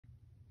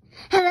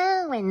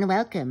and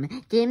welcome,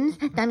 Dims,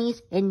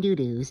 Dummies, and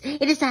Doo-Doos.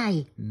 It is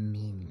I,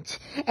 Mint,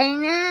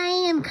 and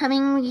I am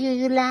coming to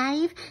you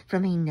live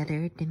from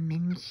another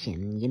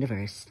dimension,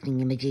 universe,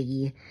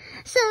 thingamajiggy.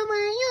 So,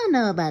 y'all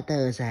know about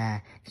those,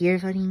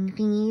 fear-voting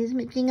thingies,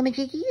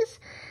 thingamajiggies?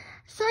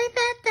 So I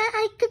thought that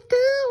I could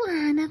do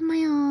one of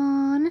my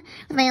own,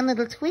 with my own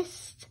little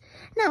twist.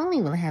 Not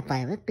only will I have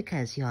Violet,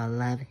 because y'all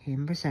love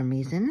him for some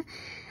reason,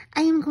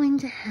 I am going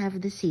to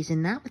have the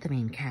season not with the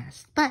main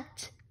cast,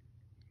 but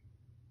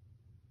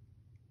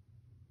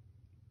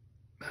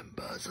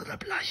members of the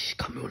Blush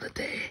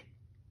community.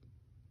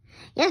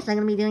 Yes, I'm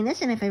going to be doing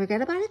this, and if I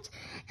forget about it,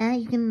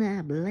 you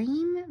can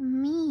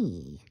blame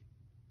me.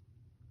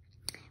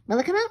 Will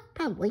it come out?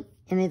 Probably.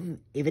 And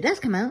if it does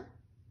come out,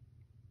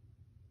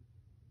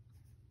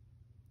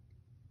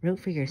 vote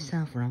for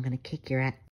yourself or I'm going to kick your ass.